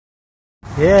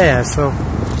Yeah, so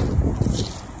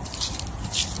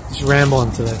just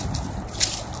rambling today.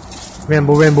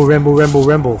 Ramble.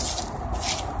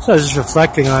 So I was just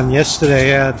reflecting on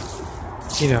yesterday. I had,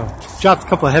 dropped a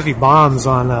couple of heavy bombs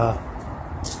on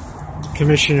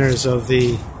commissioners of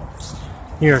the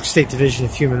New York State Division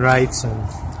of Human Rights and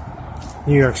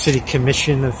New York City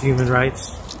Commission of Human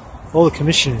Rights. All the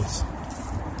commissioners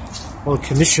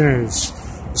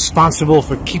responsible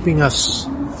for keeping us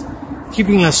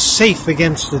safe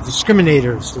against the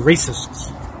discriminators, the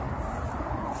racists.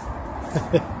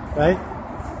 Right?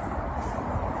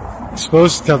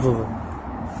 Exposed a couple of them.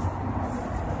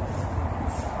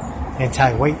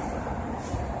 Anti-white.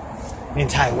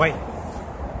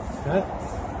 Right?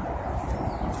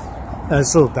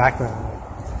 That's a little background.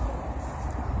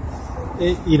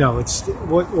 It's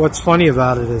what's funny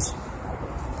about it is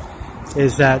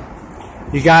that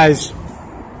you guys,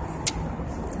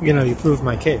 you proved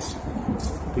my case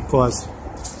because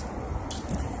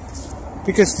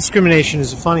discrimination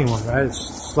is a funny one, right?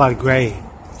 It's a lot of gray.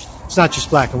 It's not just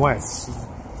black and white. It's a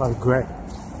lot of gray,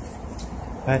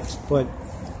 right? But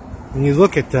when you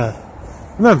look at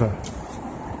remember,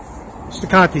 Mr.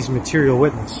 Conte's material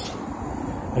witness.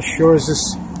 As sure as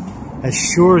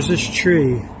this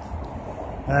tree,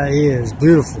 he is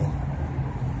beautiful.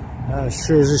 As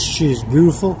sure as this tree is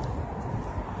beautiful,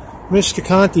 Mr.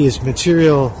 Conte is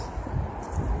material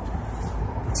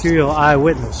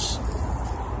eyewitness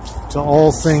to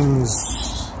all things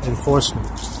enforcement.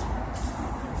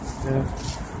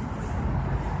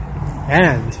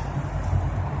 And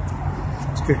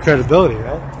it's good credibility,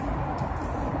 right?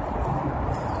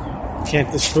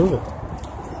 Can't disprove it.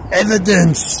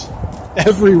 Evidence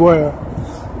everywhere.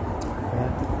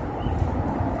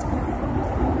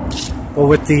 But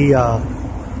with the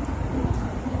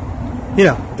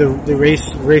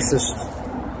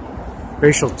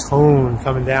racial tone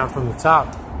coming down from the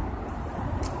top,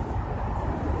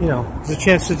 there's a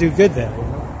chance to do good there.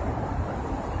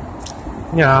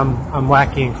 I'm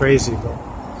wacky and crazy, but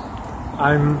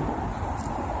I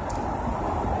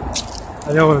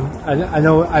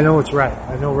know what's right.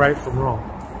 I know right from wrong.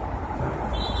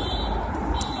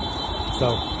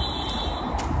 So,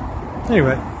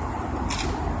 anyway,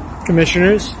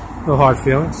 commissioners, no hard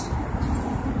feelings.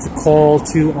 It's a call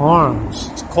to arms.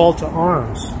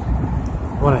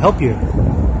 I want to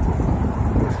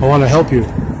help you.